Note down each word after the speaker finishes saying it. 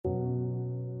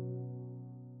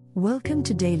Welcome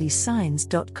to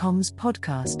dailysigns.com's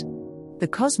podcast. The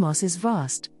cosmos is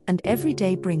vast, and every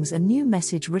day brings a new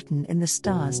message written in the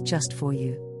stars just for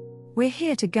you. We're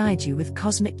here to guide you with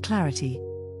cosmic clarity.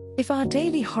 If our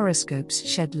daily horoscopes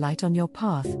shed light on your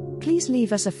path, please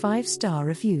leave us a 5-star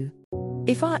review.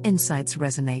 If our insights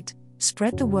resonate,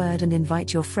 spread the word and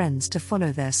invite your friends to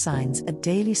follow their signs at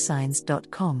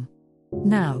dailysigns.com.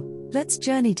 Now, let's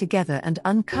journey together and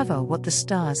uncover what the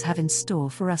stars have in store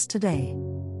for us today.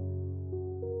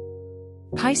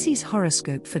 Pisces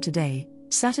horoscope for today,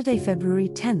 Saturday, February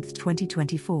 10,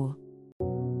 2024.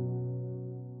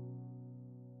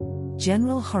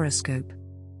 General horoscope.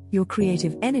 Your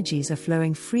creative energies are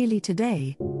flowing freely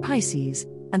today, Pisces,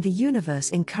 and the universe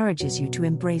encourages you to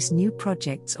embrace new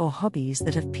projects or hobbies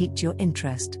that have piqued your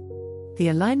interest. The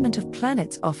alignment of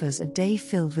planets offers a day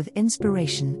filled with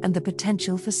inspiration and the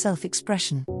potential for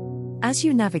self-expression. As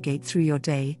you navigate through your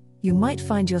day, you might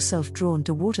find yourself drawn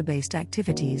to water-based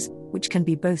activities, which can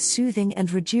be both soothing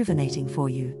and rejuvenating for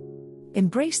you.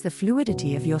 Embrace the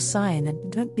fluidity of your sign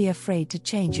and don't be afraid to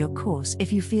change your course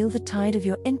if you feel the tide of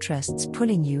your interests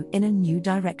pulling you in a new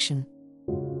direction.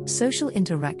 Social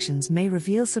interactions may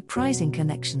reveal surprising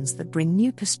connections that bring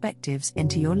new perspectives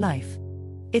into your life.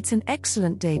 It's an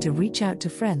excellent day to reach out to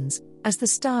friends, as the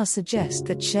stars suggest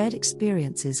that shared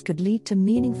experiences could lead to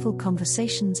meaningful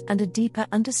conversations and a deeper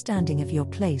understanding of your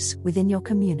place within your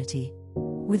community.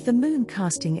 With the moon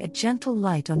casting a gentle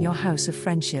light on your house of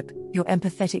friendship, your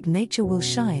empathetic nature will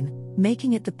shine,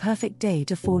 making it the perfect day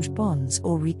to forge bonds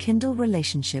or rekindle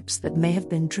relationships that may have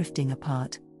been drifting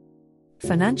apart.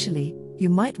 Financially, you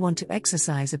might want to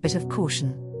exercise a bit of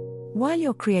caution. While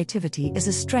your creativity is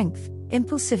a strength,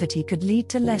 impulsivity could lead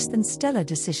to less than stellar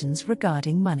decisions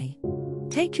regarding money.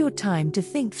 Take your time to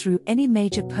think through any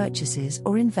major purchases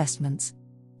or investments.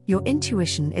 Your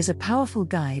intuition is a powerful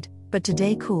guide, but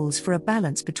today calls for a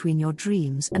balance between your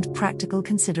dreams and practical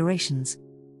considerations.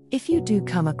 If you do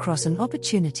come across an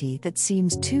opportunity that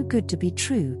seems too good to be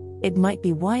true, it might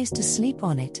be wise to sleep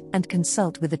on it and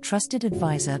consult with a trusted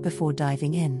advisor before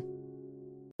diving in.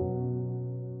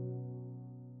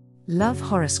 Love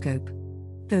horoscope.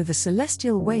 Though the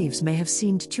celestial waves may have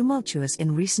seemed tumultuous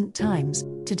in recent times,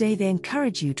 today they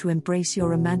encourage you to embrace your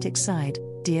romantic side,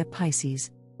 dear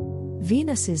Pisces.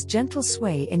 Venus's gentle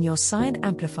sway in your sign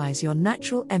amplifies your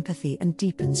natural empathy and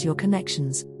deepens your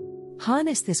connections.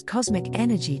 Harness this cosmic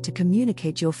energy to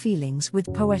communicate your feelings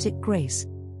with poetic grace.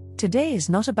 Today is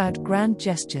not about grand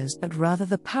gestures but rather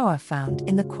the power found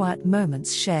in the quiet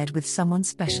moments shared with someone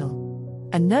special.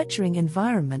 A nurturing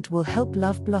environment will help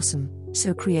love blossom,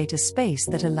 so create a space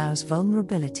that allows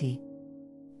vulnerability.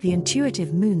 The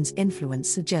intuitive moon's influence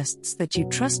suggests that you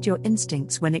trust your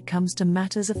instincts when it comes to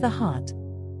matters of the heart.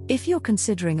 If you're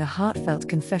considering a heartfelt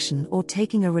confession or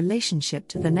taking a relationship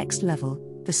to the next level,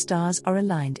 the stars are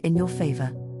aligned in your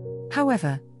favor.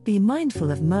 However, be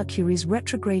mindful of Mercury's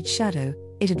retrograde shadow.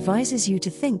 It advises you to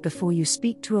think before you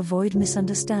speak to avoid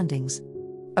misunderstandings.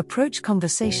 Approach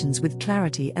conversations with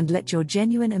clarity and let your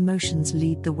genuine emotions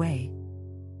lead the way.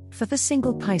 For the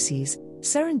single Pisces,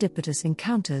 serendipitous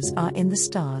encounters are in the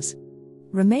stars.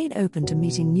 Remain open to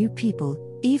meeting new people,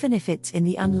 even if it's in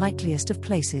the unlikeliest of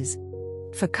places.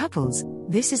 For couples,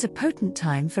 this is a potent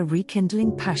time for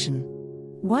rekindling passion.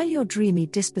 While your dreamy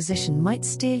disposition might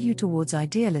steer you towards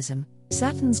idealism,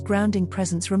 Saturn's grounding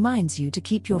presence reminds you to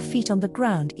keep your feet on the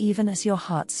ground even as your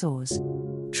heart soars.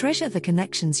 Treasure the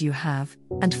connections you have,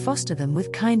 and foster them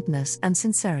with kindness and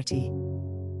sincerity.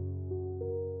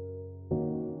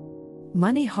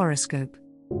 Money horoscope.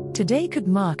 Today could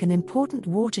mark an important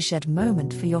watershed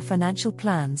moment for your financial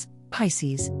plans,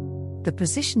 Pisces. The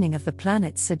positioning of the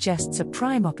planets suggests a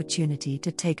prime opportunity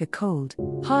to take a cold,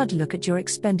 hard look at your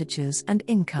expenditures and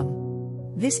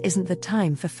income. This isn't the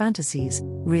time for fantasies.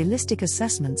 Realistic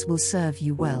assessments will serve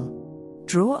you well.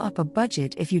 Draw up a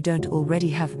budget if you don't already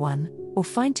have one, or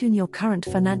fine-tune your current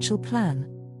financial plan.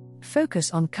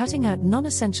 Focus on cutting out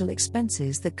non-essential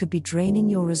expenses that could be draining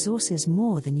your resources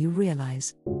more than you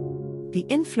realize. The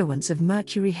influence of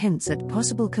Mercury hints at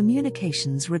possible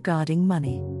communications regarding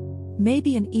money.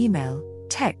 Maybe an email,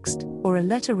 text, or a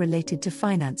letter related to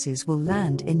finances will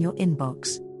land in your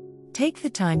inbox. Take the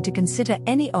time to consider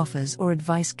any offers or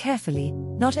advice carefully.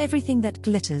 Not everything that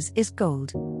glitters is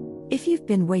gold. If you've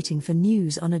been waiting for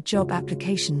news on a job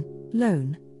application,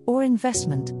 loan, or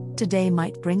investment, today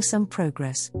might bring some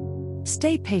progress.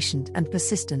 Stay patient and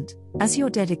persistent, as your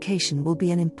dedication will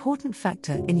be an important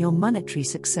factor in your monetary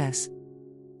success.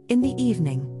 In the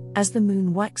evening, as the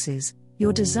moon waxes,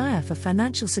 your desire for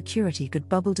financial security could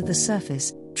bubble to the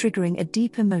surface, triggering a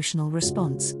deep emotional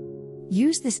response.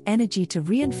 Use this energy to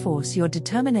reinforce your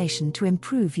determination to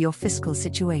improve your fiscal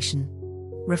situation.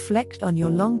 Reflect on your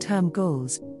long-term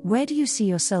goals. Where do you see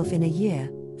yourself in a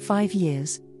year, 5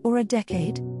 years, or a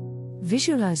decade?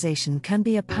 Visualization can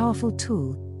be a powerful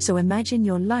tool, so imagine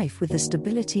your life with the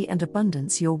stability and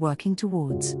abundance you're working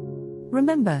towards.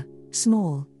 Remember,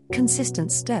 small,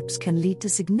 consistent steps can lead to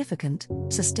significant,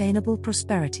 sustainable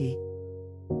prosperity.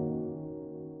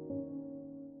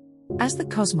 As the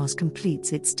cosmos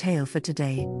completes its tale for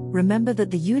today, remember that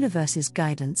the universe's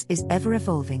guidance is ever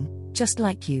evolving, just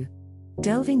like you.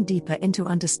 Delving deeper into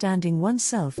understanding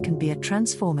oneself can be a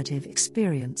transformative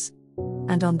experience.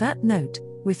 And on that note,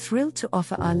 we're thrilled to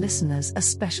offer our listeners a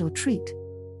special treat.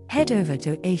 Head over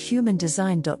to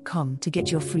ahumandesign.com to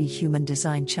get your free human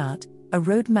design chart, a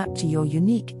roadmap to your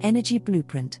unique energy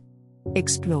blueprint.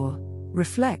 Explore,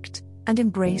 reflect, and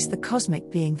embrace the cosmic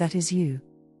being that is you.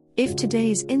 If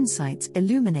today's insights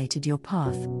illuminated your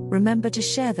path, remember to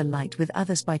share the light with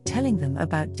others by telling them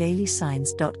about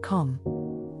dailysigns.com.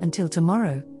 Until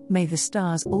tomorrow, may the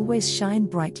stars always shine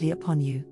brightly upon you.